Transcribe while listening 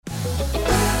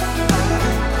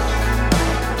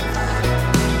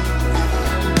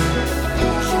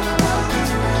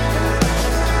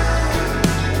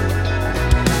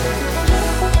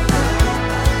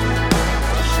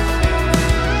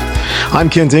I'm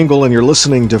Kent Ingle, and you're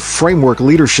listening to Framework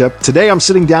Leadership. Today, I'm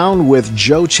sitting down with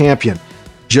Joe Champion.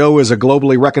 Joe is a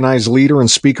globally recognized leader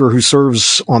and speaker who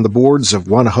serves on the boards of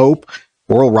One Hope,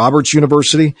 Oral Roberts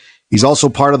University. He's also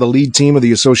part of the lead team of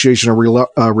the Association of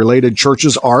Related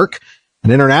Churches, ARC,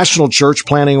 an international church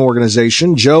planning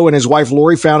organization. Joe and his wife,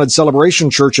 Lori, founded Celebration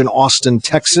Church in Austin,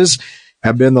 Texas,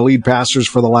 have been the lead pastors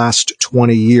for the last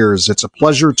 20 years. It's a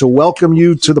pleasure to welcome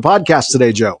you to the podcast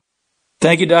today, Joe.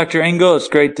 Thank you, Dr. Engel. It's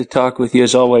great to talk with you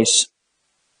as always.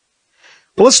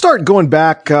 Well, let's start going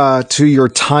back to your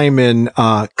time in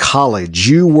college.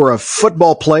 You were a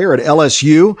football player at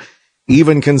LSU,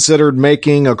 even considered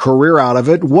making a career out of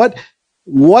it. What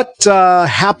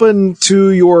happened to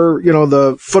your,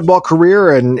 the football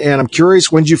career? And I'm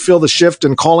curious, when did you feel the shift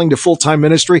in calling to full-time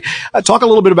ministry? Talk a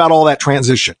little bit about all that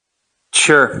transition.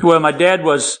 Sure. Well, my dad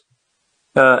was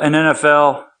an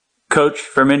NFL coach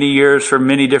for many years for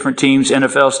many different teams.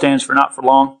 NFL stands for not for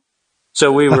long.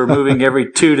 So we were moving every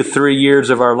 2 to 3 years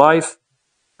of our life,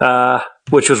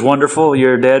 which was wonderful.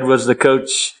 Your dad was the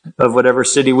coach of whatever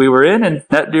city we were in, and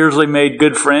that usually made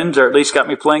good friends, or at least got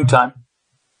me playing time.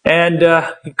 And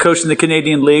he coached in the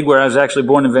Canadian League, where I was actually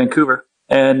born in Vancouver.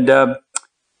 And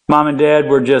Mom and Dad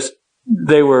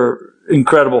they were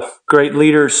incredible, great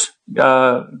leaders,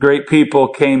 great people,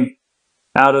 came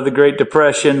out of the Great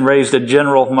Depression, raised a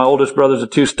general. My oldest brother's a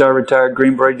 2-star retired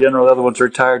Green Beret general. The other one's a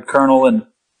retired colonel. And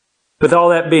with all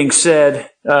that being said,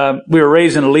 we were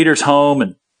raised in a leader's home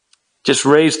and just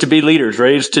raised to be leaders,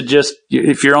 raised to just,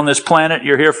 if you're on this planet,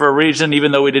 you're here for a reason,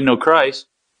 even though we didn't know Christ.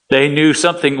 They knew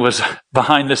something was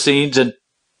behind the scenes. And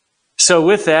so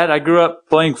with that, I grew up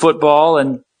playing football,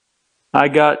 and I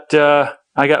got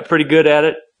pretty good at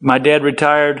it. My dad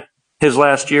retired. His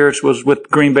last year was with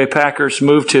Green Bay Packers,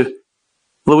 moved to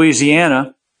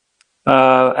Louisiana.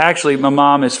 Actually, my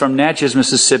mom is from Natchez,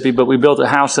 Mississippi, but we built a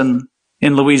house in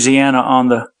Louisiana on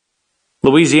the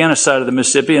Louisiana side of the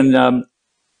Mississippi. And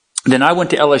then I went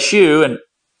to LSU, and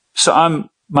so I'm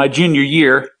my junior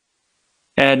year.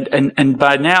 And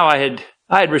by now I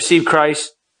had received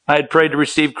Christ. I had prayed to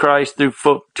receive Christ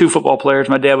through 2 football players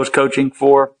my dad was coaching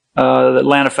for, the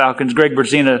Atlanta Falcons. Greg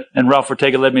Berzina and Ralph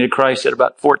Ortega led me to Christ at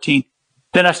about 14.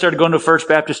 Then I started going to First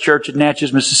Baptist Church in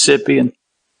Natchez, Mississippi, and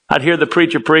I'd hear the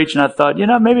preacher preach, and I thought,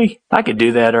 maybe I could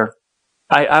do that, or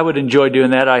I would enjoy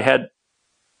doing that. I had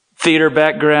theater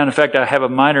background. In fact, I have a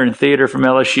minor in theater from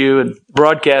LSU and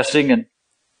broadcasting. And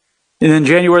then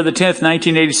January the 10th,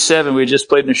 1987, we just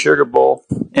played in the Sugar Bowl,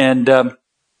 and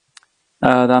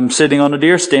I'm sitting on a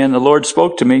deer stand. The Lord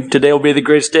spoke to me. Today will be the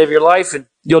greatest day of your life, and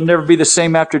you'll never be the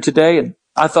same after today. And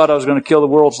I thought I was going to kill the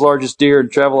world's largest deer and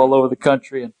travel all over the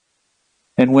country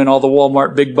and win all the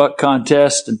Walmart big buck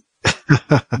contests.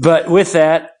 But with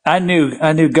that, I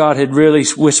knew God had really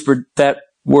whispered that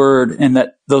word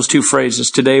and those 2 phrases.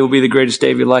 Today will be the greatest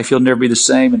day of your life. You'll never be the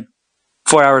same. And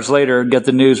 4 hours later, I got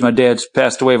the news my dad's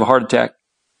passed away of a heart attack,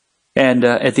 and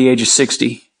at the age of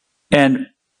 60. And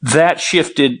that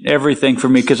shifted everything for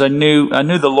me, because I knew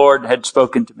the Lord had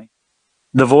spoken to me.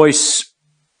 The voice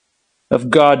of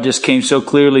God just came so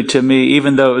clearly to me,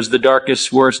 even though it was the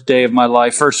darkest, worst day of my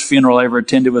life. First funeral I ever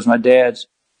attended was my dad's.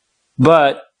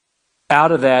 But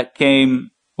out of that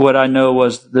came what I know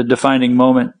was the defining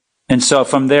moment. And so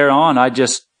from there on,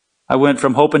 I went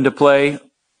from hoping to play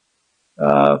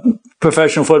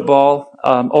professional football,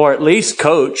 or at least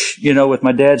coach, with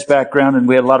my dad's background, and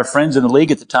we had a lot of friends in the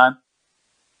league at the time.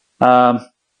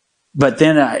 But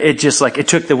then it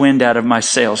took the wind out of my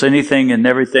sails. Anything and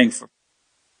everything,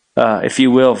 if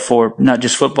you will, for not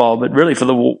just football, but really for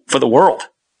the world.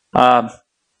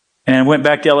 And went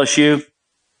back to LSU,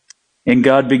 and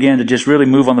God began to just really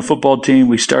move on the football team.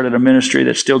 We started a ministry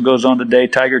that still goes on today,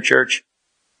 Tiger Church.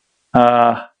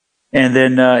 And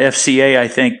then FCA, I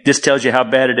think, this tells you how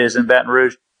bad it is in Baton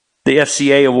Rouge. The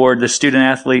FCA award, the student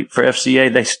athlete for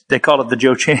FCA, they call it the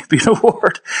Joe Champion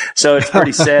Award. So it's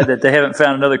pretty sad that they haven't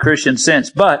found another Christian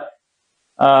since. But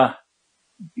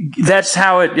that's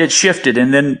how it shifted.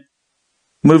 And then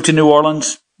moved to New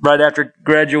Orleans right after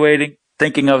graduating,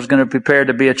 thinking I was going to prepare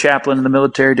to be a chaplain in the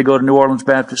military, to go to New Orleans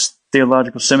Baptist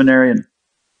Theological Seminary, and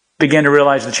began to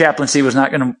realize the chaplaincy was not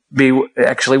going to be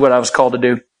actually what I was called to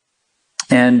do.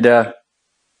 And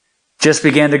just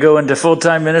began to go into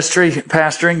full-time ministry,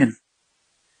 pastoring, and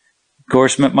of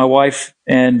course met my wife,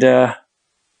 and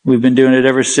we've been doing it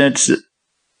ever since.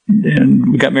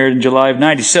 And we got married in July of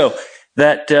 '90. So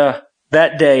that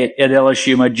day at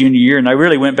LSU, my junior year, and I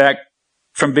really went back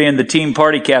from being the team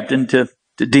party captain to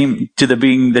being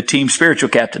the team spiritual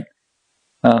captain.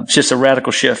 It's just a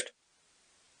radical shift.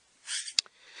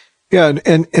 Yeah,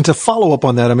 and to follow up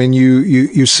on that, I mean,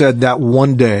 you said that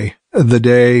one day, the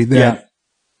day that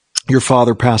your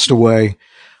father passed away,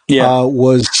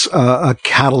 was a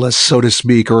catalyst, so to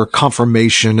speak, or a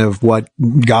confirmation of what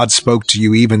God spoke to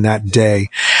you even that day.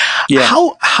 Yeah.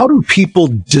 How do people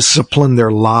discipline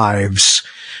their lives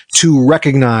to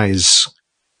recognize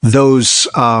those,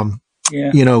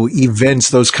 events,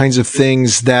 those kinds of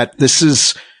things that this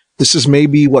is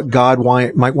maybe what God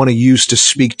might want to use to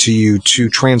speak to you, to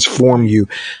transform you?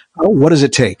 What does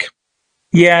it take?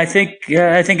 Yeah, I think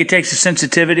it takes a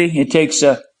sensitivity. It takes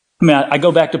I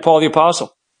go back to Paul the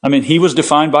Apostle. I mean, he was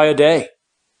defined by a day.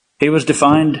 He was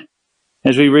defined,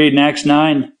 as we read in Acts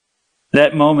 9,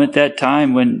 that moment, that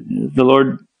time when the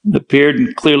Lord appeared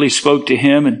and clearly spoke to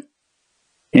him and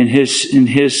in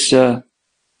his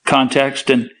context.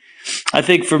 And I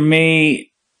think for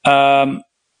me,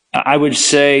 I would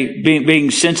say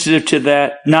being sensitive to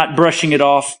that, not brushing it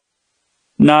off,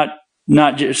 not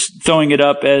just throwing it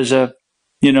up as a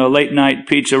late night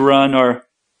pizza run or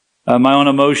my own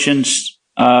emotions.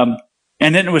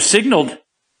 And then it was signaled.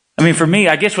 I mean, for me,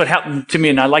 I guess what happened to me,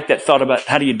 and I like that thought about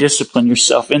how do you discipline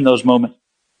yourself in those moments.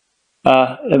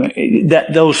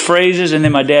 Those phrases, and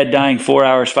then my dad dying 4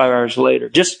 hours, 5 hours later,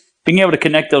 just being able to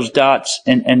connect those dots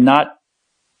and not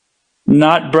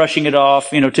brushing it off.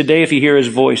 Today, if you hear his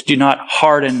voice, do not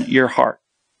harden your heart.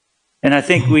 And I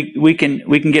think we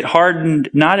can get hardened,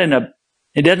 not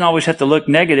it doesn't always have to look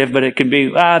negative, but it can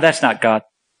be, that's not God.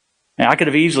 And I could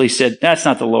have easily said, that's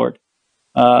not the Lord.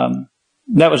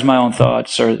 That was my own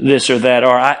thoughts, or this or that,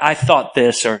 or I thought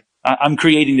this, or I'm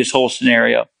creating this whole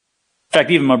scenario. In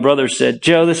fact, even my brother said,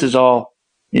 Joe, this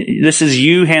is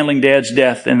you handling Dad's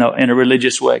death in a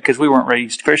religious way, because we weren't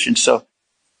raised Christians, so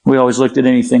we always looked at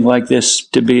anything like this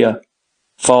to be a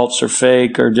false or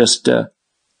fake or just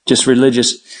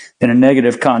religious in a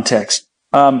negative context.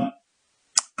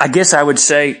 I guess I would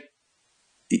say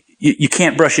you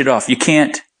can't brush it off. You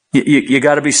can't. You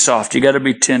got to be soft. You got to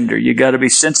be tender. You got to be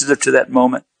sensitive to that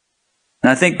moment. And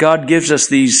I think God gives us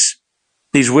these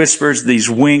whispers, these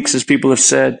winks, as people have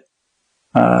said.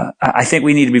 I think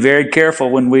we need to be very careful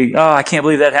when I can't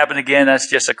believe that happened again. That's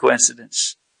just a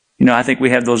coincidence. I think we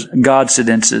have those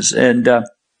God-cidences. And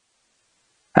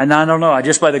I don't know.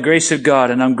 Just by the grace of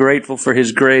God, and I'm grateful for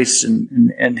His grace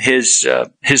and His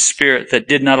Spirit that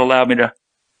did not allow me to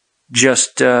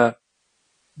just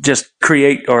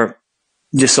create or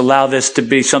just allow this to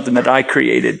be something that I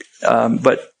created,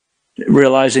 but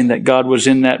realizing that God was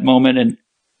in that moment,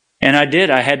 and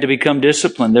I had to become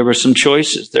disciplined. There were some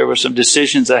choices, there were some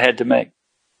decisions I had to make,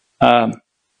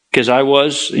 because I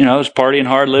was partying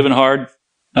hard, living hard.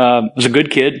 I was a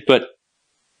good kid, but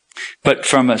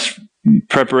from a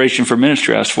preparation for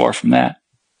ministry, I was far from that.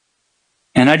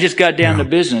 And I just got down to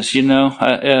business.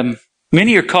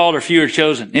 Many are called or few are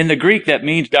chosen. In the Greek, that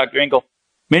means, Dr. Engel,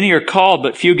 many are called,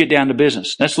 but few get down to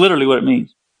business. That's literally what it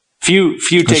means. Few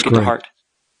take it to heart.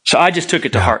 So I just took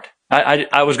it to heart.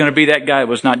 I was going to be that guy. I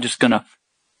was not just going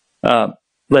to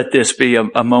let this be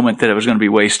a moment that it was going to be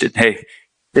wasted. Hey,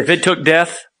 if it took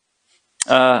death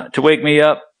to wake me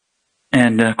up,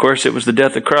 and of course it was the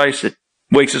death of Christ that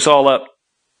wakes us all up,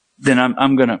 then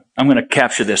I'm going to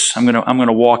capture this. I'm going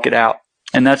to walk it out.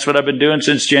 And that's what I've been doing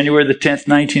since January the 10th,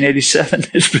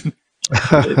 1987.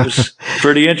 It was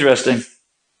pretty interesting.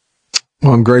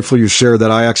 Well, I'm grateful you shared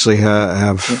that. I actually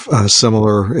have a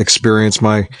similar experience.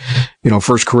 My,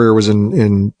 first career was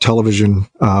in television,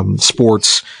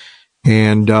 sports,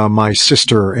 and my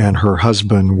sister and her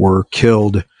husband were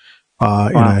killed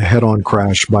in a head-on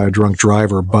crash by a drunk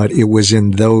driver. But it was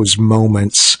in those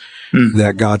moments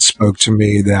that God spoke to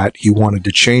me that He wanted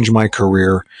to change my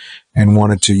career and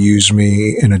wanted to use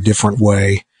me in a different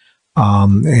way.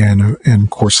 And of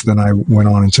course, then I went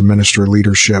on into ministry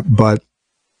leadership. But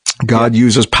God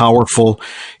uses powerful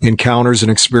encounters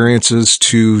and experiences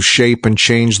to shape and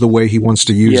change the way He wants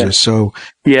to use us. So,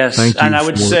 yes, thank you. And I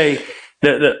would say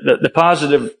the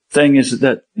positive thing is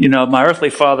that my earthly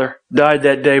father died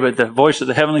that day, but the voice of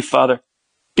the Heavenly Father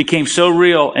became so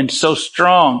real and so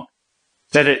strong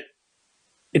that it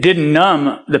didn't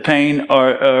numb the pain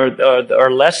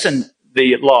or lessen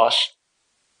the loss,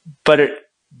 but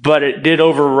it did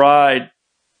override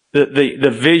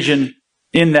the vision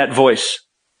in that voice.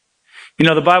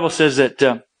 The Bible says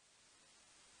that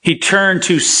he turned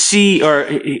to see, or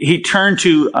he turned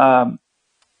to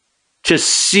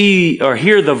see or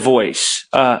hear the voice,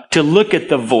 to look at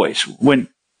the voice. When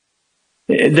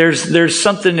there's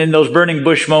something in those burning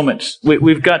bush moments, we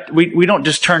don't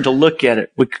just turn to look at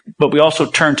it, but we also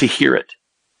turn to hear it.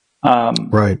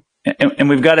 Right. And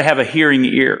we've got to have a hearing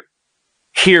ear.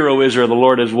 Hear, O Israel, the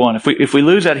Lord is one. If we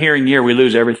lose that hearing ear, we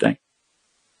lose everything.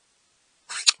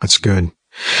 That's good.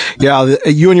 Yeah,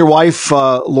 you and your wife,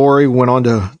 Lori, went on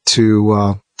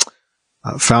to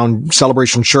found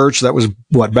Celebration Church. That was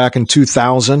back in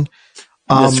 2000.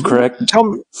 That's correct. Tell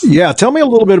me a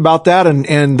little bit about that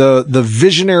and the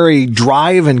visionary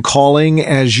drive and calling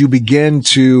as you begin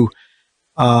to,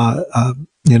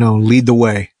 lead the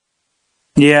way.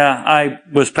 Yeah, I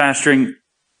was pastoring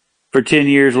for 10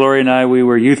 years. Lori and I, we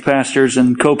were youth pastors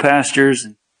and co-pastors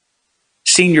and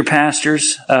senior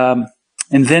pastors. And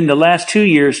then the last 2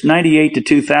 years, 98 to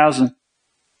 2000,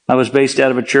 I was based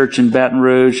out of a church in Baton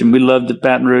Rouge, and we loved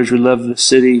Baton Rouge. We loved the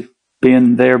city.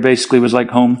 Being there basically was like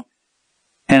home.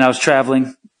 And I was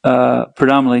traveling,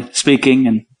 predominantly speaking.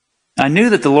 And I knew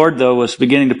that the Lord, though, was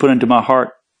beginning to put into my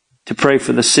heart to pray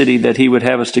for the city that He would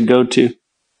have us to go to.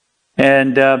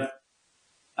 And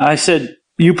I said,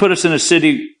 you put us in a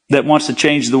city that wants to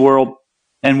change the world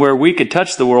and where we could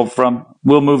touch the world from,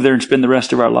 we'll move there and spend the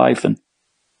rest of our life. And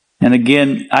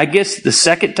again, I guess the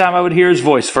second time I would hear His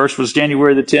voice, first was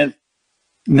January the 10th,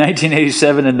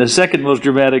 1987, and the second most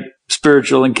dramatic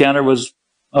spiritual encounter was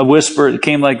a whisper that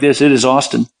came like this: "It is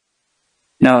Austin."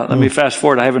 Now, let me fast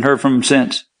forward. I haven't heard from Him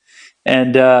since.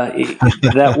 And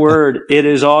that word, "It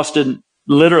is Austin,"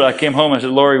 literally, I came home, I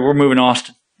said, "Lori, we're moving to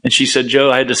Austin." And she said,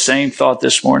 "Joe, I had the same thought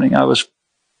this morning. I was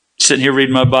sitting here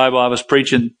reading my Bible. I was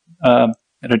preaching at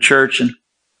a church, and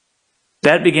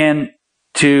that began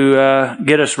to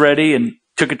get us ready, and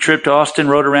took a trip to Austin,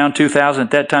 rode around 2000.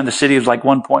 At that time, the city was like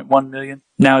 1.1 million.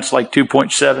 Now it's like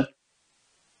 2.7.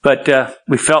 But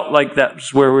we felt like that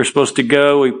was where we were supposed to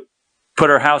go. We put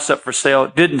our house up for sale.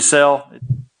 It didn't sell.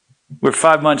 We're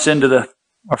 5 months into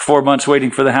or 4 months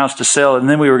waiting for the house to sell, and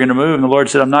then we were going to move. And the Lord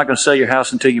said, "I'm not going to sell your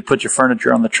house until you put your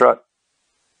furniture on the truck."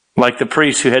 Like the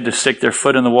priests who had to stick their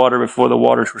foot in the water before the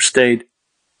waters were stayed.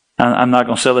 I'm not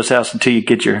going to sell this house until you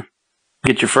get your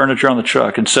furniture on the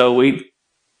truck. And so we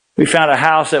found a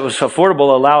house that was affordable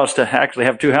to allow us to actually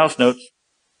have 2 house notes,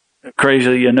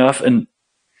 crazily enough. And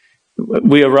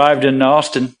we arrived in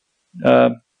Austin,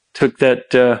 took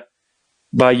that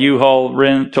by U-Haul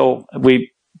rental.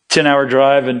 10-hour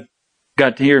drive, and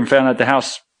got to here and found out the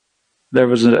house, there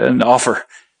was an offer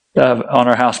on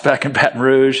our house back in Baton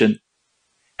Rouge. And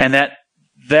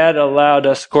that allowed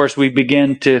us, of course, we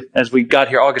began to, as we got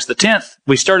here August the 10th,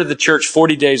 we started the church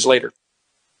 40 days later.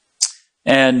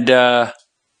 And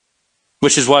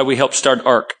which is why we helped start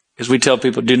ARC, because we tell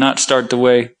people, do not start the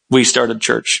way we started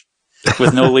church,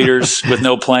 with no leaders, with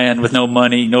no plan, with no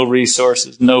money, no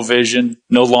resources, no vision,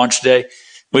 no launch day.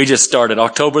 We just started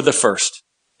October the 1st.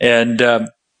 And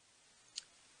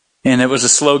it was a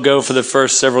slow go for the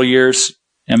first several years.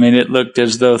 I mean, it looked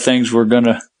as though things were going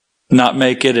to not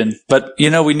make it. But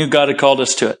we knew God had called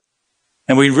us to it.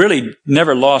 And we really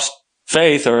never lost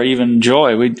faith or even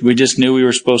joy. We just knew we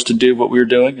were supposed to do what we were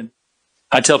doing. And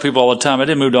I tell people all the time, I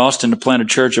didn't move to Austin to plant a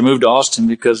church. I moved to Austin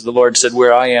because the Lord said,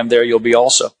 "Where I am, there you'll be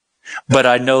also." But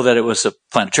I know that it was to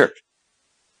plant a church.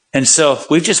 And so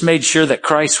we've just made sure that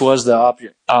Christ was the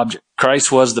object.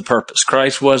 Christ was the purpose.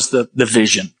 Christ was the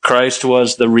vision. Christ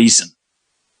was the reason.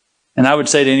 And I would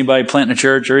say to anybody planting a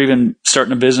church or even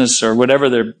starting a business or whatever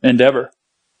their endeavor,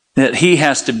 that He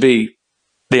has to be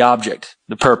the object,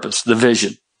 the purpose, the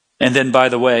vision. And then, by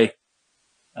the way,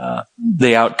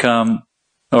 the outcome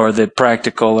or the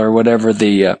practical or whatever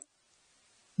the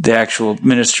actual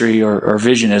ministry or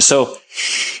vision is. So,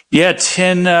 yeah,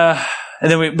 10... and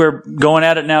then we're going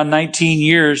at it now 19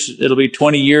 years. It'll be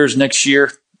 20 years next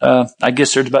year. I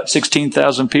guess there's about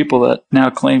 16,000 people that now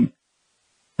claim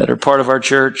that are part of our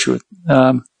church here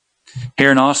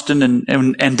in Austin.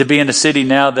 And to be in a city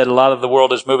now that a lot of the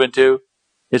world is moving to,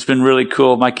 it's been really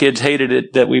cool. My kids hated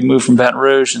it that we moved from Baton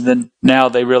Rouge, and then now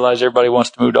they realize everybody wants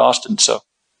to move to Austin. So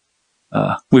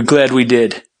we're glad we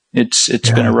did. It's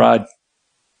been a ride.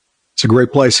 It's a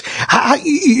great place.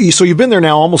 So you've been there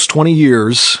now almost 20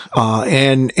 years,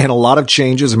 and a lot of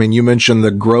changes. I mean, you mentioned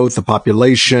the growth, the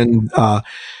population,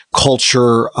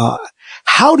 culture.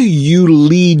 How do you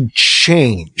lead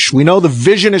change? We know the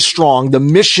vision is strong. The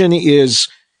mission is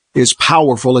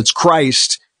powerful. It's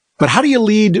Christ. But how do you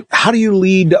lead, how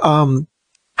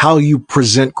you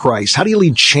present Christ? How do you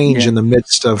lead change in the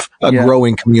midst of a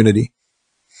growing community?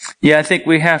 Yeah, I think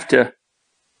we have to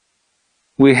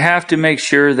make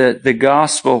sure that the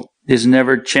gospel is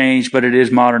never changed, but it is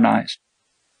modernized.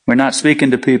 We're not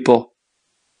speaking to people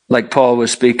like Paul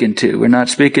was speaking to. We're not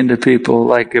speaking to people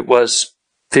like it was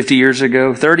 50 years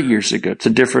ago, 30 years ago. It's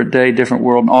a different day, different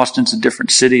world. And Austin's a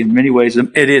different city in many ways.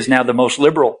 It is now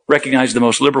recognized the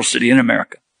most liberal city in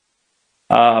America,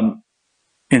 in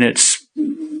its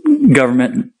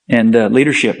government and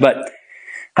leadership. But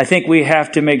I think we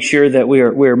have to make sure that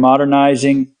we're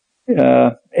modernizing.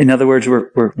 In other words,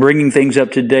 we're bringing things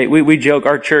up to date. We joke,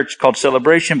 our church is called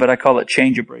Celebration, but I call it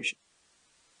Changeabration.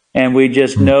 And we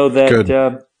just know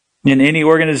that in any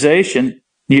organization,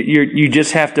 you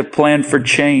just have to plan for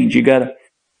change. You got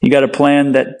to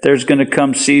plan that there's going to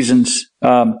come seasons.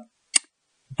 In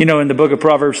the book of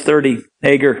Proverbs 30,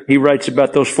 Hagar, he writes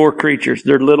about those four creatures.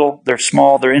 They're little, they're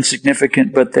small, they're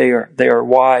insignificant, but they are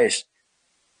wise.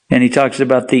 And he talks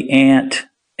about the ant.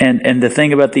 And the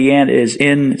thing about the ant is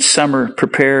in summer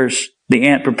the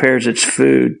ant prepares its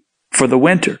food for the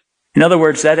winter. In other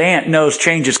words, that ant knows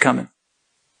change is coming.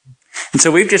 And so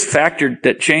we've just factored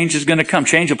that change is going to come.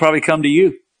 Change will probably come to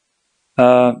you.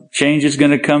 Change is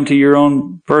going to come to your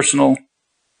own personal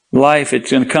life. It's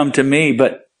going to come to me,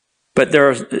 but there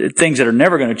are things that are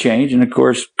never going to change. And of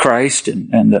course, Christ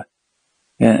and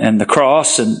the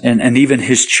cross and even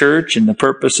his church and the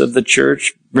purpose of the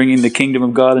church, bringing the kingdom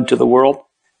of God into the world.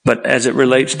 But as it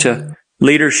relates to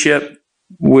leadership,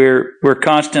 we're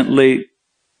constantly,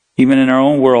 even in our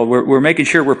own world, we're making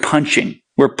sure we're punching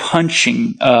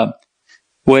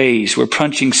ways, we're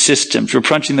punching systems, we're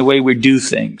punching the way we do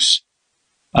things,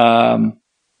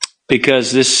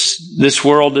 because this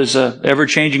world is a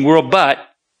ever-changing world. But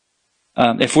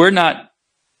if we're not,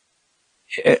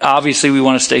 obviously, we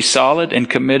want to stay solid and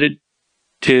committed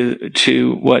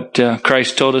to what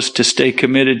Christ told us to stay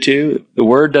committed to. The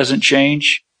word doesn't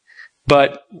change.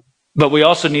 But we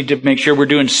also need to make sure we're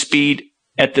doing speed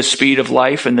at the speed of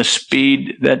life and the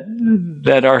speed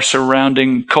that our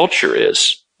surrounding culture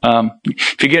is.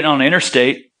 If you're getting on an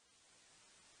interstate,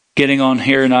 getting on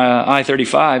here in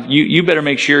I-35, you better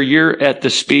make sure you're at the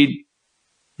speed.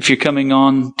 If you're coming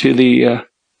on to the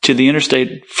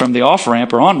interstate from the off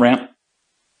ramp or on ramp,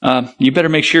 you better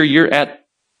make sure you're at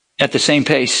the same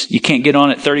pace. You can't get on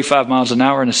at 35 miles an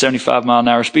hour in a 75 mile an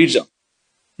hour speed zone.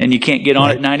 And you can't get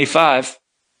on at 95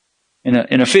 in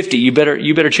a 50. You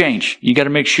better change. You got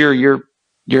to make sure you're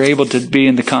able to be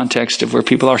in the context of where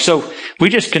people are. So we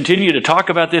just continue to talk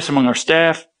about this among our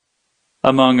staff,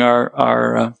 among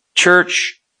our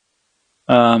church,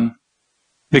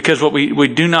 because what we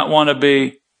do not want to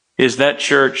be is that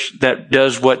church that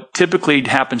does what typically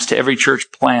happens to every church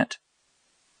plant,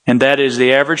 and that is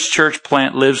the average church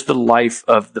plant lives the life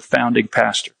of the founding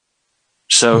pastor.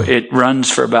 So it runs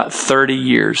for about 30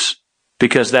 years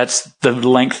because that's the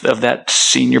length of that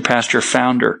senior pastor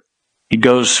founder. He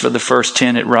goes for the first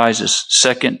 10, it rises.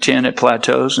 Second 10, it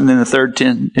plateaus. And then the third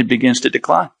 10, it begins to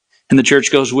decline. And the church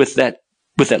goes with that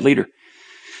leader.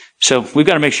 So we've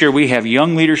got to make sure we have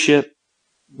young leadership.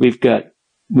 We've got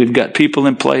people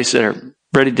in place that are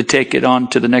ready to take it on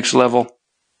to the next level.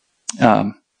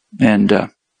 I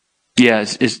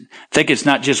think it's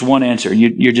not just one answer.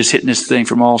 You're just hitting this thing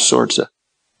from all sorts of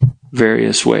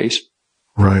various ways.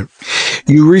 Right.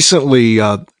 You recently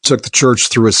took the church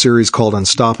through a series called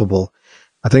Unstoppable.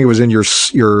 I think it was in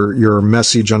your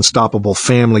message, Unstoppable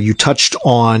Family. You touched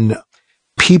on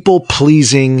people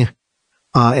pleasing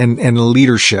and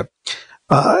leadership.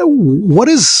 What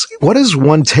is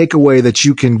one takeaway that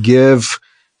you can give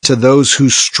to those who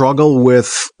struggle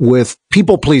with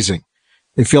people pleasing?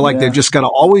 They feel like they've just got to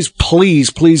always please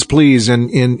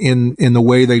in the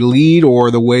way they lead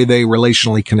or the way they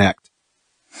relationally connect.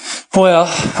 Well,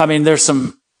 I mean,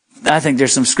 I think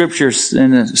there's some scriptures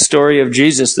in the story of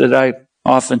Jesus that I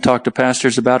often talk to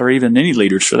pastors about, or even any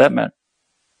leaders for that matter.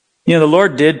 The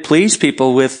Lord did please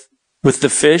people with the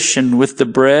fish and with the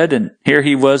bread, and here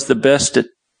he was the best at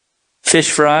fish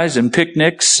fries and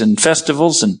picnics and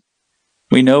festivals, and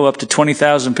we know up to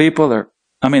 20,000 people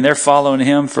they're following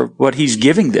him for what he's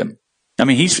giving them. I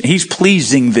mean, he's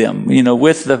pleasing them,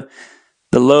 with the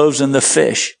loaves and the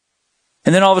fish.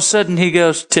 And then all of a sudden he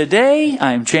goes, today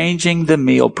I'm changing the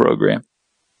meal program.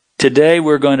 Today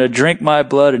we're going to drink my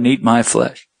blood and eat my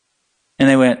flesh. And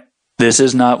they went, this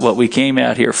is not what we came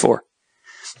out here for.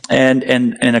 And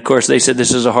of course they said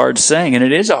this is a hard saying, and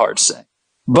it is a hard saying.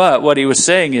 But what he was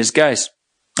saying is, guys,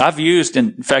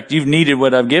 in fact, you've needed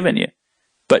what I've given you.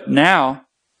 But now,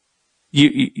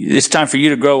 it's time for you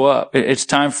to grow up. It's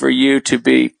time for you to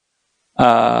be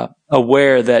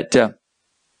aware that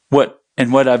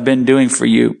what I've been doing for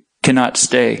you cannot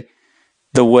stay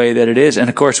the way that it is. And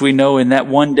of course, we know in that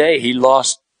one day he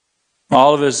lost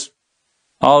all of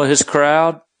his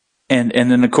crowd, and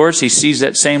then of course he sees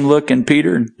that same look in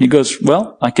Peter, and he goes,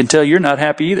 "Well, I can tell you're not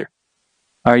happy either.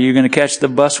 Are you going to catch the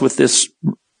bus with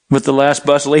the last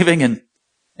bus leaving?" And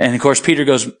of course Peter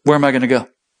goes, "Where am I going to go?"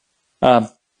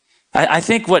 I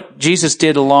think what Jesus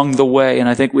did along the way, and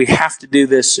I think we have to do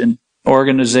this in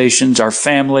organizations, our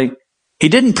family. He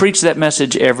didn't preach that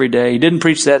message every day. He didn't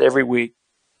preach that every week.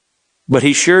 But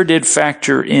he sure did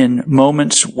factor in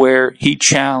moments where he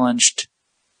challenged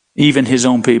even his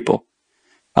own people.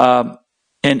 And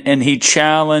he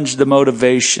challenged the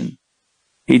motivation.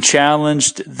 He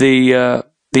challenged the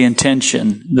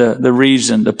intention, the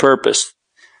reason, the purpose.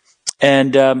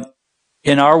 And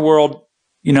in our world,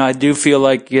 I do feel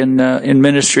like in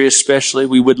ministry especially,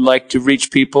 we would like to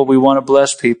reach people. We want to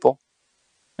bless people.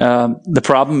 The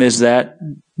problem is that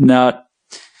not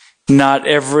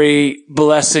every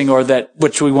blessing or that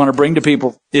which we want to bring to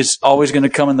people is always going to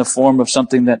come in the form of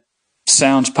something that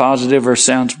sounds positive or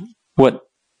sounds what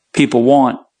people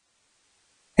want.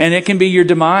 And it can be your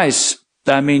demise.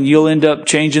 I mean, you'll end up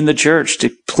changing the church to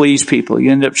please people.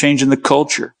 You end up changing the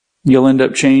culture. You'll end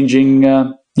up changing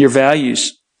your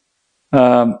values.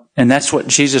 And that's what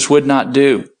Jesus would not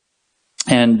do.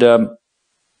 And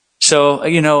so,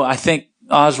 I think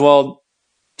Oswald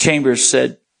Chambers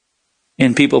said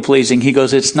in People Pleasing, he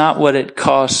goes, it's not what it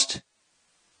cost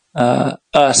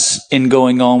us in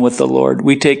going on with the Lord.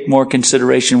 We take more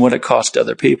consideration what it cost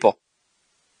other people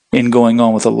in going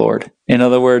on with the Lord. In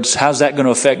other words, how's that going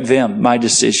to affect them, my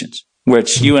decisions?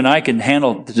 Which you and I can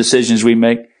handle the decisions we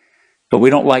make, but we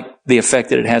don't like the effect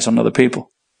that it has on other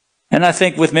people. And I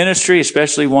think with ministry,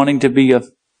 especially wanting to be a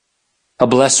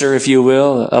blesser, if you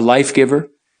will, a life giver,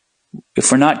 if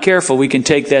we're not careful, we can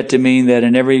take that to mean that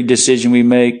in every decision we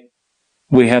make,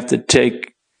 we have to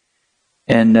take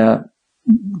and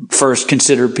first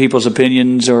consider people's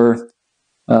opinions or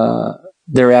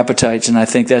their appetites. And I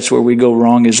think that's where we go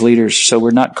wrong as leaders. So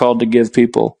we're not called to give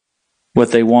people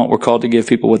what they want. We're called to give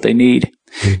people what they need.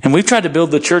 And we've tried to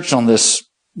build the church on this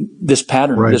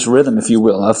pattern, right, this rhythm, if you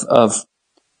will, of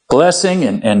blessing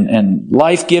and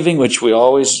life-giving, which we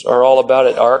always are all about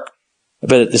at ARC.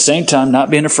 But at the same time, not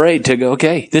being afraid to go,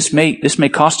 okay, this may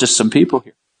cost us some people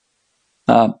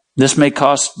here. This may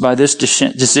cost by this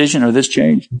decision or this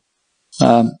change.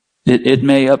 It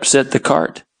may upset the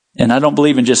cart. And I don't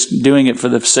believe in just doing it for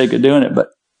the sake of doing it,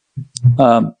 but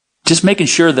just making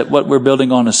sure that what we're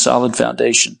building on is solid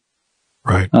foundation.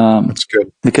 Right. That's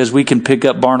good. Because we can pick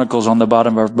up barnacles on the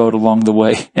bottom of our boat along the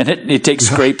way, and it takes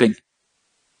scraping.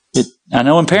 I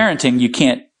know in parenting you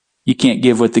can't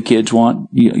give what the kids want.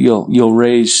 You'll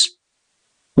raise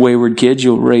wayward kids.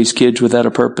 You'll raise kids without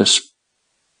a purpose.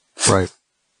 Right.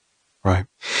 Right.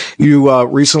 You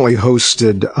recently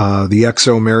hosted the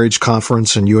XO Marriage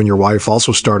Conference, and you and your wife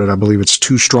also started, I believe it's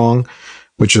Too Strong,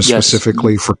 which is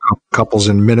specifically for couples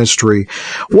in ministry.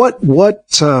 What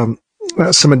some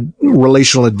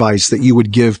relational advice that you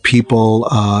would give people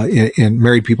in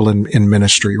married people in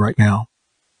ministry right now?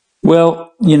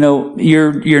 Well,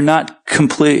 you're not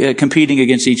competing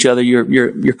against each other.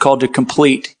 You're called to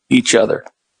complete each other,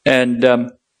 and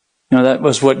that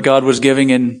was what God was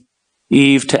giving in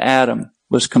Eve to Adam,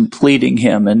 was completing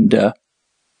him. And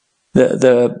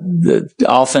the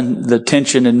often the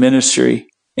tension in ministry,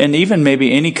 and even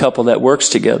maybe any couple that works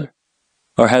together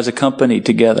or has a company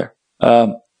together,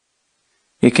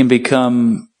 it can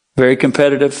become very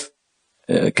competitive.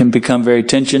 It can become very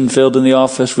tension-filled in the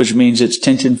office, which means it's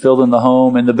tension-filled in the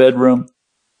home, in the bedroom.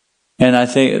 And I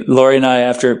think Lori and I,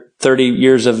 after 30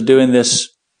 years of doing this,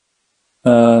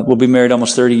 we'll be married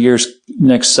almost 30 years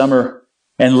next summer,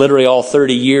 and literally all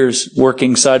 30 years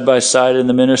working side by side in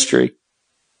the ministry,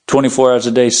 24 hours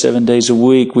a day, 7 days a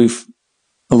week. We've,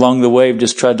 along the way,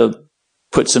 just tried to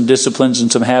put some disciplines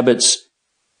and some habits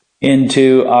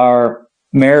into our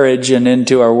marriage and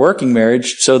into our working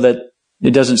marriage so that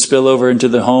it doesn't spill over into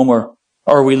the home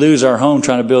or we lose our home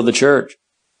trying to build the church.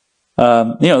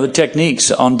 The techniques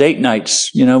on date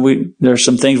nights, there are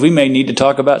some things we may need to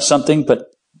talk about something, but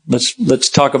let's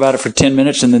talk about it for 10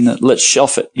 minutes and then let's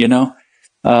shelf it,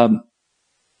 and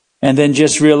then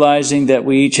just realizing that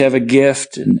we each have a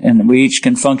gift and we each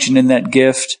can function in that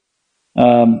gift,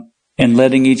 and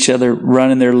letting each other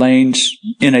run in their lanes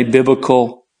in a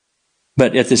biblical,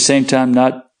 but at the same time,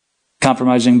 not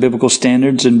compromising biblical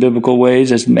standards and biblical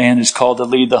ways, as man is called to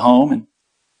lead the home.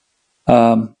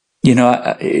 And,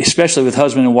 especially with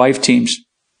husband and wife teams,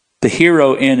 the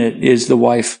hero in it is the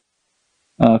wife.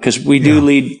 Cause we do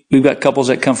lead, we've got couples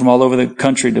that come from all over the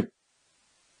country to,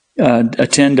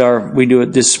 attend we do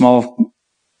this small,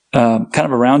 kind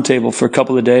of a round table for a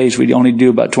couple of days. We only do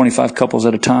about 25 couples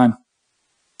at a time.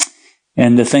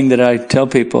 And the thing that I tell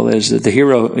people is that the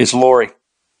hero is Lori.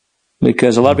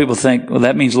 Because a lot of people think, well,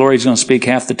 that means Lori's going to speak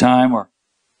half the time or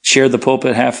share the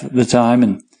pulpit half the time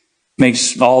and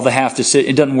makes all the half to sit.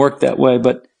 It doesn't work that way,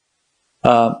 but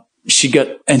she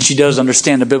does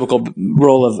understand the biblical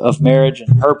role of marriage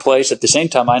and her place. At the same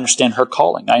time, I understand her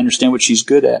calling. I understand what she's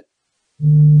good at.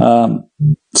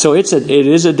 So it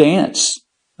is a dance,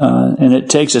 and it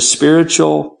takes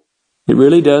it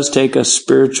really does take a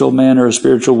spiritual man or a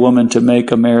spiritual woman to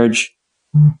make a marriage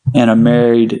and a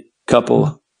married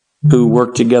couple who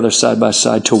work together side by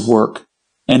side to work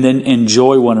and then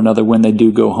enjoy one another when they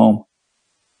do go home.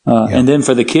 And then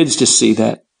for the kids to see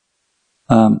that,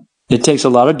 it takes a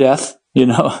lot of death. You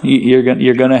know, you're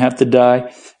going to have to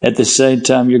die. At the same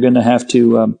time, you're going to have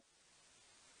to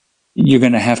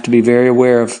be very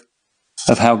aware of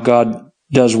how God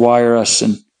does wire us.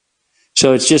 And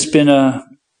so it's just been a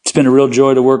real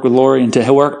joy to work with Lori and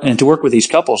to work with these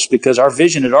couples, because our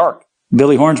vision at ARC,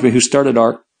 Billy Hornsby, who started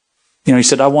ARC, you know, he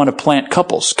said, I want to plant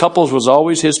couples. Couples was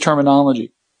always his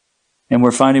terminology. And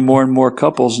we're finding more and more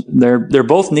couples. They're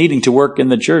both needing to work in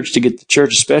the church to get the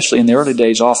church, especially in the early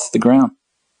days, off the ground.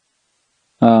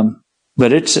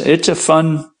 But it's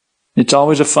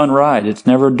always a fun ride. It's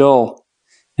never dull.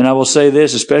 And I will say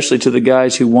this, especially to the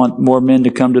guys who want more men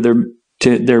to come to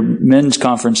their men's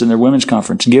conference and their women's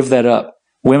conference, give that up.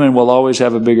 Women will always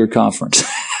have a bigger conference.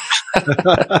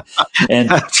 And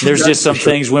there's just some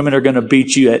things women are going to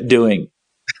beat you at doing.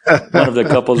 One of the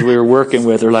couples we were working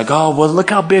with are like, oh, well, look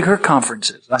how big her conference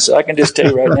is. I said, I can just tell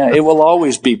you right now, it will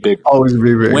always be bigger. Always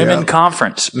be big. Women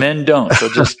conference, men don't. So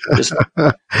just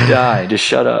die, just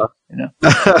shut up. You know.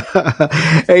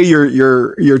 Hey,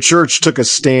 your church took a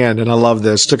stand, and I love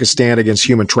this. Took a stand against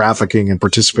human trafficking and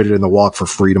participated in the Walk for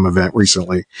Freedom event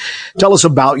recently. Tell us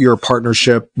about your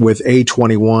partnership with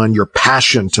A21, your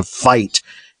passion to fight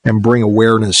and bring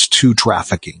awareness to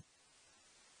trafficking.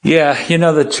 Yeah, you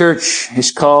know, the church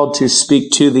is called to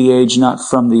speak to the age, not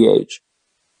from the age.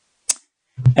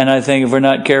 And I think if we're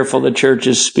not careful, the church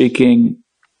is speaking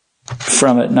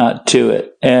from it, not to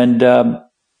it. And,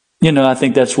 you know, I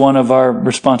think that's one of our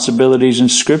responsibilities in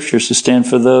scriptures, to stand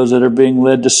for those that are being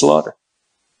led to slaughter,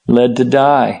 led to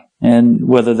die. And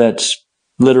whether that's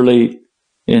literally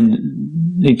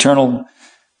in eternal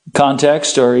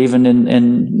context or even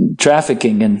in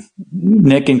trafficking. And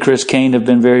Nick and Chris Kane have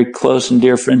been very close and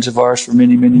dear friends of ours for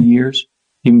many, many years,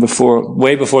 even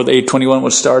way before the A21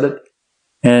 was started.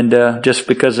 And just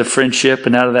because of friendship,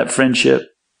 and out of that friendship,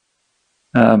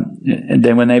 and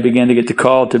then when they began to get the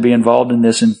call to be involved in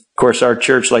this, and of course our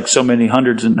church, like so many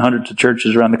hundreds and hundreds of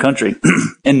churches around the country,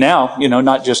 and now, you know,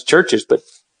 not just churches, but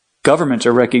governments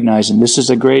are recognizing this is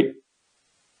a great,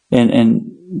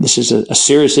 and this is a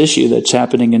serious issue that's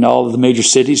happening in all of the major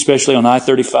cities, especially on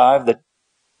I-35, that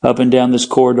up and down this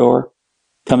corridor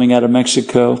coming out of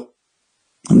Mexico.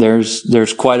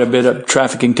 There's quite a bit of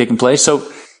trafficking taking place. So,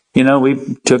 you know,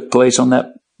 we took place on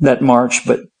that march,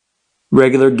 but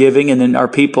regular giving, and then our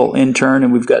people in turn,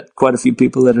 and we've got quite a few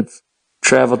people that have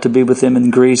traveled to be with them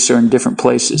in Greece or in different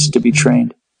places to be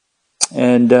trained.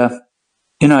 And,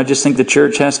 you know, I just think the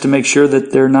church has to make sure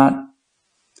that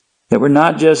we're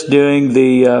not just doing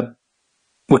the,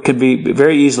 what could be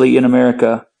very easily in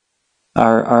America,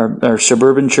 our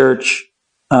suburban church,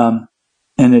 and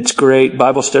it's great.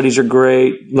 Bible studies are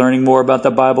great. Learning more about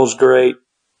the Bible is great.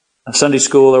 Sunday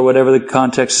school or whatever the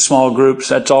context, small groups,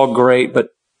 that's all great. But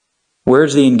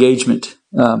where's the engagement?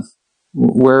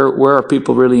 Where are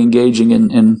people really engaging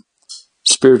in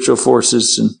spiritual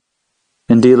forces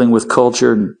and dealing with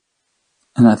culture?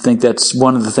 And I think that's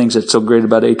one of the things that's so great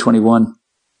about A21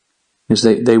 is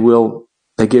they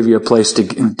give you a place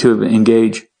to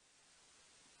engage.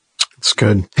 That's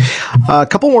good. A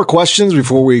couple more questions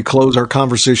before we close our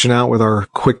conversation out with our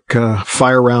quick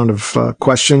fire round of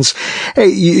questions. Hey,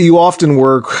 you often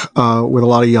work with a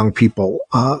lot of young people.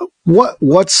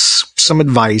 What's some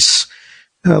advice,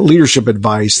 leadership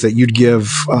advice, that you'd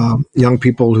give young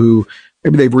people who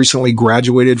maybe they've recently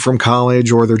graduated from college,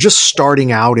 or they're just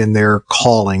starting out in their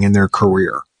calling, in their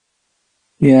career?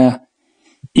 Yeah.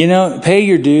 You know, pay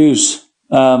your dues.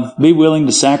 Be willing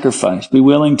to sacrifice. Be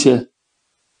willing to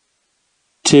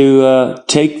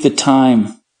take the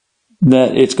time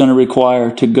that it's going to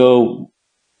require to go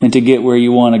and to get where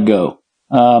you want to go.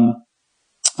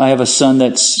 I have a son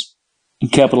that's in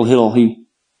Capitol Hill. He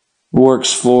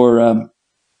works for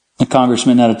a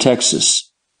congressman out of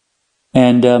Texas.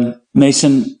 And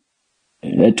Mason,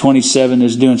 at 27,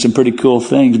 is doing some pretty cool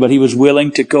things, but he was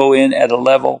willing to go in at a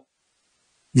level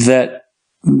that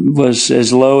was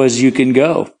as low as you can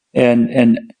go, and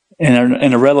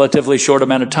in a relatively short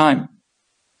amount of time.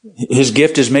 His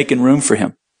gift is making room for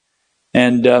him,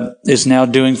 and is now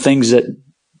doing things that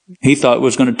he thought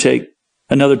was going to take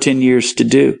another 10 years to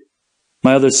do.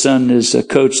 My other son is a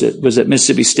coach that was at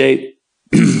Mississippi State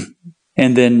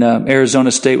and then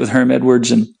Arizona State with Herm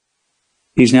Edwards, and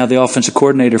he's now the offensive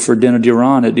coordinator for Deno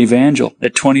Duran at Evangel.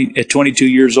 At 22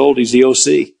 years old, he's the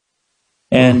OC.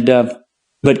 And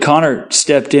but Connor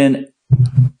stepped in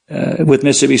with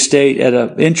Mississippi State at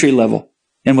an entry level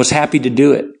and was happy to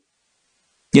do it.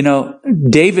 You know,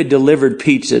 David delivered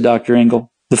pizza, Dr.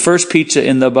 Engel, The first pizza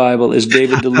in the Bible is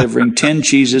David delivering 10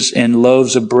 cheeses and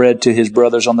loaves of bread to his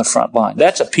brothers on the front line.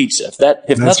 That's a pizza.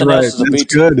 If nothing else is a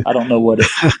pizza, good. I don't know what it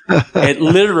is. It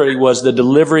literally was the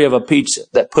delivery of a pizza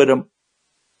that put him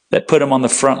on the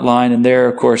front line. And there,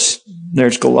 of course,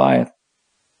 there's Goliath.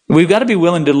 We've got to be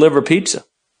willing to deliver pizza.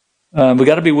 We've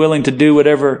got to be willing to do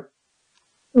whatever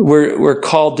we're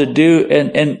called to do.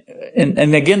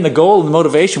 And again, the goal and the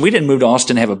motivation, we didn't move to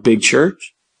Austin to have a big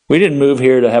church. We didn't move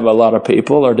here to have a lot of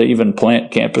people or to even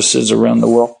plant campuses around the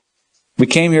world. We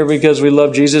came here because we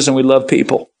love Jesus and we love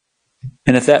people.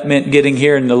 And if that meant getting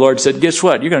here and the Lord said, guess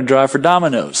what? You're going to drive for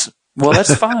Domino's. Well,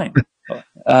 that's fine.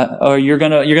 Or you're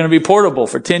going to be portable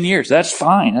for 10 years. That's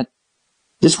fine. I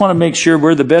just want to make sure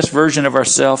we're the best version of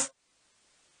ourselves.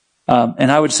 And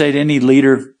I would say to any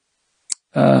leader,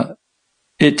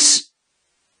 it's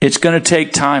going to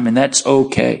take time, and that's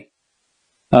okay.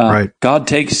 Right. God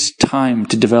takes time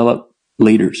to develop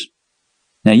leaders.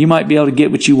 Now, you might be able to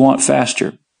get what you want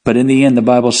faster, but in the end, the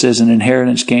Bible says an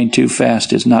inheritance gained too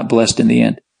fast is not blessed in the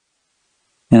end.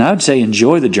 And I would say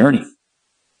enjoy the journey.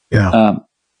 Yeah.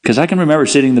 Because I can remember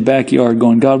sitting in the backyard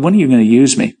going, God, when are you going to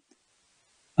use me?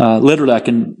 Literally, I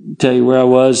can tell you where I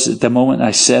was at the moment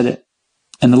I said it.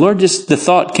 And the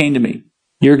thought came to me,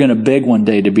 you're going to beg one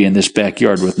day to be in this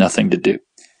backyard with nothing to do.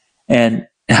 And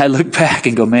I look back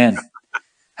and go, man,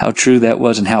 how true that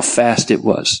was and how fast it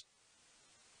was.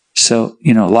 So,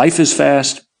 life is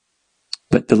fast,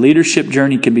 but the leadership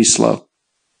journey can be slow.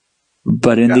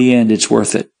 But in the end, it's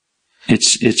worth it.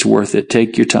 It's worth it.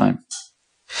 Take your time.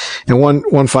 And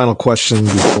one final question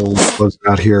before we close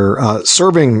out here.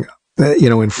 Serving,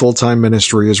 in full-time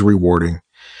ministry is rewarding.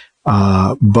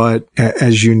 But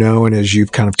as you know, and as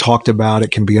you've kind of talked about, it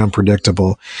can be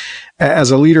unpredictable. As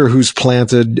a leader who's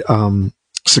planted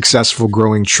successful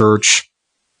growing church,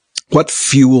 what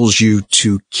fuels you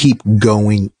to keep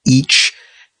going each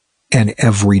and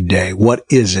every day? What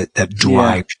is it that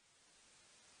drives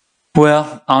you?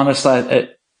 Well, honestly,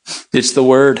 it's the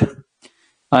Word.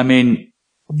 I mean,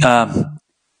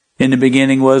 in the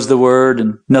beginning was the Word,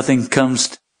 and nothing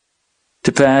comes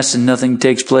to pass and nothing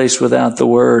takes place without the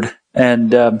Word.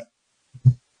 And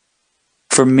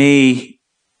for me,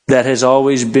 that has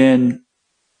always been,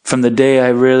 from the day I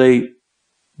really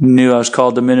knew I was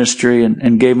called to ministry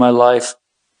and gave my life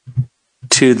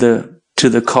to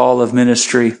the call of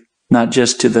ministry, not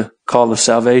just to the call of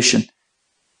salvation.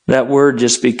 That Word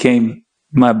just became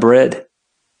my bread.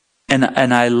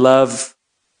 And I love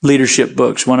leadership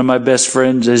books. One of my best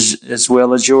friends, as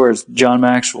well as yours, John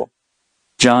Maxwell.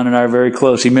 John and I are very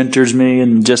close. He mentors me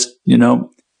and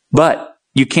but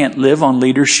you can't live on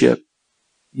leadership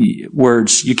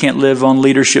words. You can't live on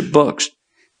leadership books.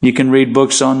 You can read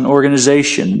books on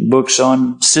organization, books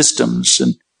on systems,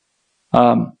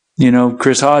 and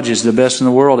Chris Hodges, the best in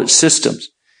the world at systems,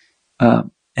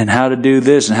 and how to do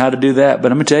this and how to do that.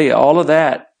 But I'm going to tell you, all of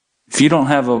that, if you don't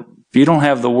have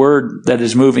the Word that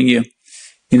is moving you,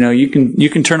 you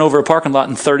can turn over a parking lot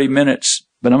in 30 minutes.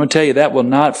 But I'm going to tell you, that will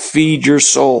not feed your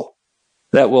soul.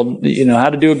 That will,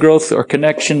 how to do a growth or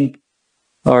connection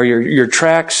or your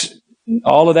tracks.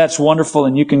 All of that's wonderful,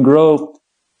 and you can grow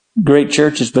great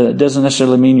churches, but it doesn't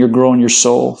necessarily mean you're growing your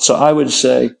soul. So I would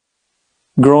say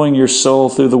growing your soul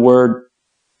through the Word,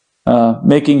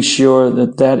 making sure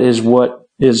that is what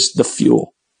is the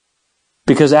fuel.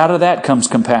 Because out of that comes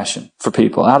compassion for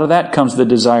people. Out of that comes the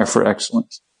desire for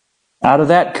excellence. Out of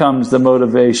that comes the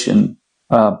motivation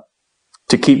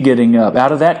to keep getting up.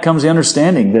 Out of that comes the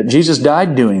understanding that Jesus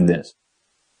died doing this.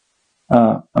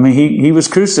 He was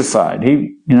crucified.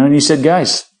 And he said,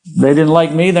 guys, they didn't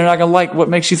like me. They're not going to like what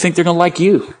makes you think they're going to like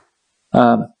you.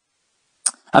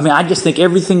 I just think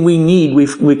everything we need,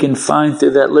 we can find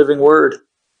through that living Word.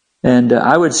 And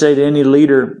I would say to any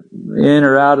leader in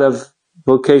or out of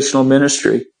vocational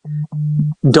ministry,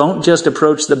 don't just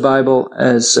approach the Bible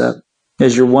as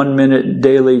your 1 minute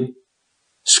daily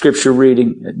scripture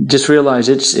reading. Just realize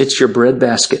it's your bread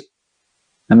basket.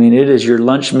 It is your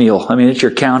lunch meal. It's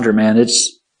your calendar, man.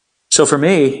 So for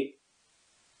me,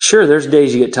 sure, there's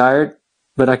days you get tired,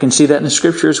 but I can see that in the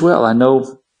Scripture as well. I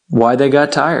know why they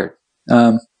got tired.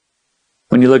 When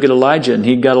you look at Elijah, and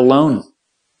he got alone,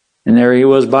 and there he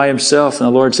was by himself, and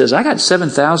the Lord says, I got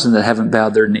 7,000 that haven't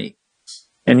bowed their knee.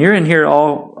 And you're in here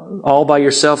all by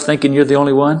yourself thinking you're the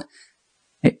only one.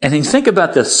 And then think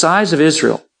about the size of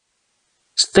Israel.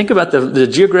 Think about the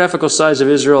geographical size of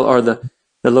Israel, or the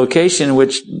location in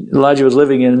which Elijah was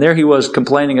living in. And there he was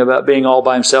complaining about being all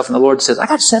by himself. And the Lord says, I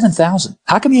got 7,000.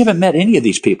 How come you haven't met any of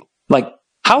these people?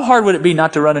 How hard would it be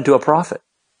not to run into a prophet?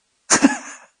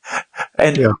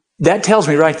 And that tells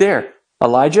me right there,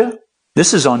 Elijah,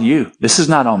 this is on you. This is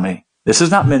not on me. This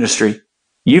is not ministry.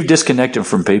 you've disconnected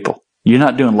from people. You're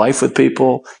not doing life with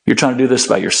people. You're trying to do this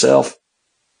by yourself.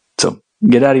 So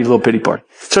get out of your little pity party.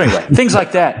 So anyway, things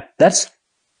like that.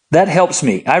 That helps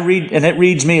me. I read, and it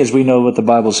reads me as we know what the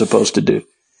Bible's supposed to do.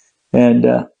 And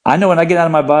I know when I get out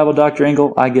of my Bible, Dr.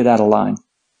 Engel, I get out of line.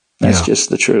 That's just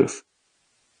the truth.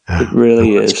 It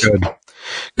really is.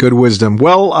 Good wisdom.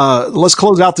 Well, let's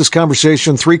close out this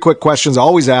conversation. 3 quick questions I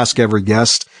always ask every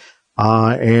guest.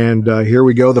 And here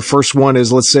we go. The first one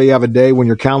is, let's say you have a day when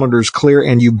your calendar is clear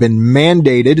and you've been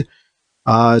mandated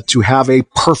to have a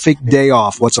perfect day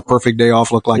off. What's a perfect day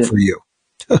off look like for you?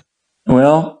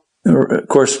 Well, of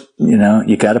course,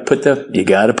 you got to put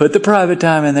the private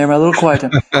time in there, my little quiet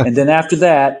time. And then after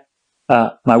that,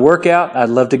 my workout, I'd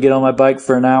love to get on my bike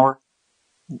for an hour,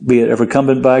 be it a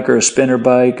recumbent bike or a spinner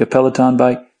bike, a Peloton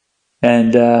bike,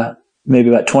 and maybe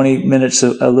about 20 minutes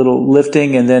of a little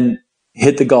lifting, and then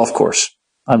hit the golf course.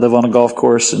 I live on a golf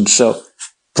course, and so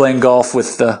playing golf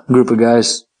with a group of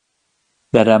guys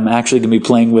that I'm actually going to be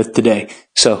playing with today.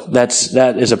 So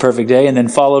that is a perfect day, and then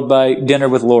followed by dinner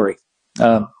with Lori,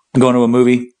 going to a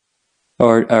movie,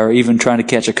 or even trying to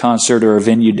catch a concert or a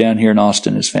venue down here in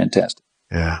Austin is fantastic.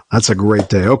 Yeah, that's a great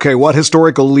day. Okay, what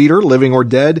historical leader, living or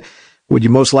dead, would you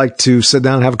most like to sit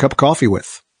down and have a cup of coffee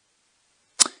with?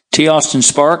 T. Austin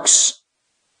Sparks.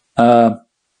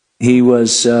 He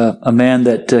was a man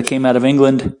that came out of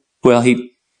England. Well,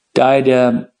 he died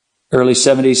early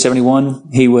 70s, 71.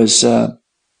 He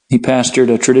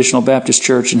pastored a traditional Baptist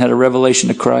church and had a revelation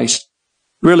to Christ.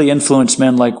 Really influenced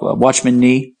men like Watchman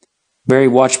Nee, very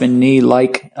Watchman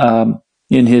Nee-like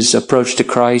in his approach to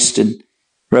Christ and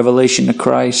revelation to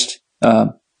Christ.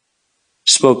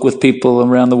 Spoke with people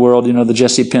around the world, the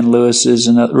Jesse Penn Lewises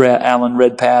and Alan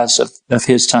Redpaths of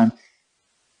his time.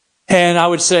 And I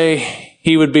would say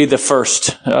he would be the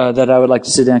first that I would like to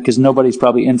sit down, because nobody's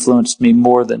probably influenced me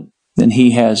more than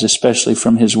he has, especially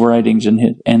from his writings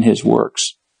and his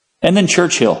works. And then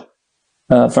Churchill,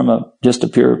 from just a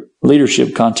pure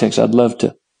leadership context, I'd love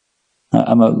to.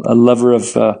 I'm a lover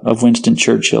of Winston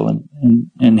Churchill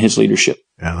and his leadership.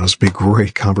 Yeah, those would be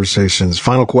great conversations.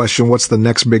 Final question: what's the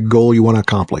next big goal you want to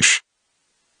accomplish?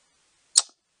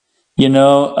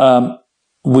 I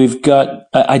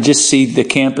just see the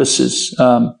campuses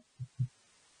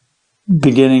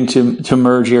beginning to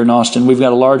merge here in Austin. We've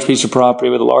got a large piece of property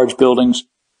with large buildings,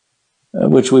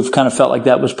 which we've kind of felt like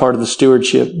that was part of the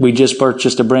stewardship. We just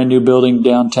purchased a brand new building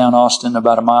downtown Austin,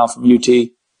 about a mile from UT.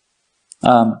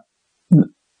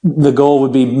 The goal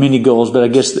would be many goals, but I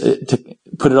guess to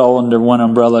put it all under one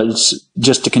umbrella is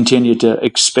just to continue to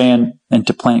expand and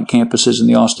to plant campuses in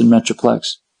the Austin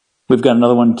Metroplex. We've got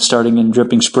another one starting in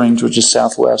Dripping Springs, which is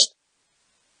southwest.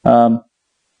 And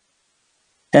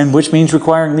which means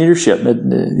requiring leadership.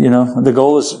 The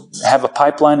goal is to have a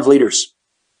pipeline of leaders,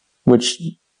 which,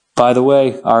 by the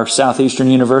way, our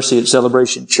Southeastern University at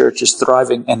Celebration Church is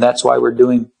thriving, and that's why we're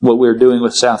doing what we're doing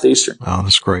with Southeastern. Oh,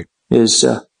 that's great.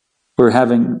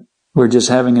 We're just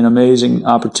having an amazing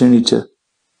opportunity to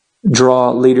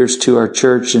draw leaders to our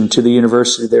church and to the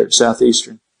university there at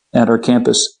Southeastern, at our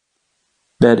campus,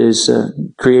 that is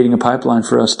creating a pipeline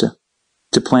for us to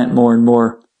plant more and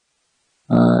more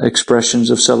expressions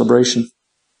of celebration.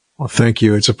 Well, thank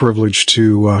you. It's a privilege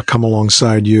to come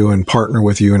alongside you and partner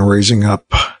with you in raising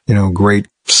up, great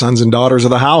sons and daughters of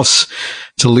the house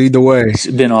to lead the way. It's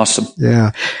been awesome.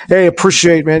 Yeah. Hey,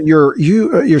 appreciate, man.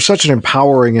 You're such an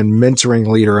empowering and mentoring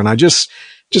leader. And I just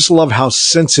love how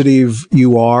sensitive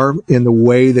you are in the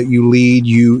way that you lead.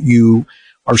 You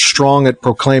are strong at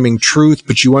proclaiming truth,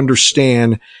 but you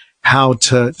understand how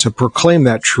to proclaim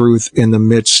that truth in the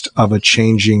midst of a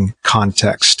changing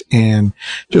context. And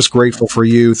just grateful for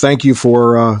you. Thank you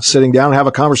for sitting down and have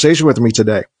a conversation with me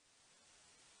today.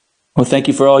 Well, thank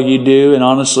you for all you do. And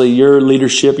honestly, your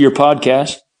leadership, your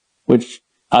podcast, which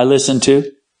I listen to,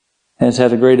 has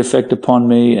had a great effect upon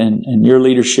me. And your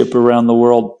leadership around the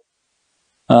world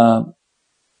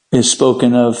is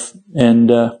spoken of. And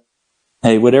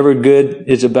hey, whatever good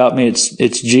is about me,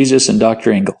 it's Jesus and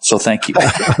Dr. Engel. So thank you.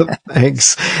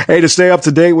 Thanks. Hey, to stay up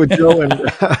to date with Joe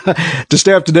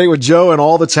and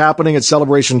all that's happening at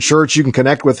Celebration Church, you can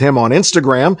connect with him on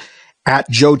Instagram at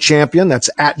Joe Champion. That's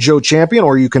at Joe Champion,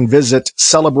 or you can visit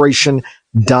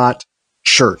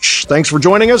celebration.church. Thanks for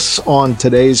joining us on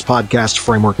today's podcast,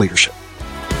 Framework Leadership.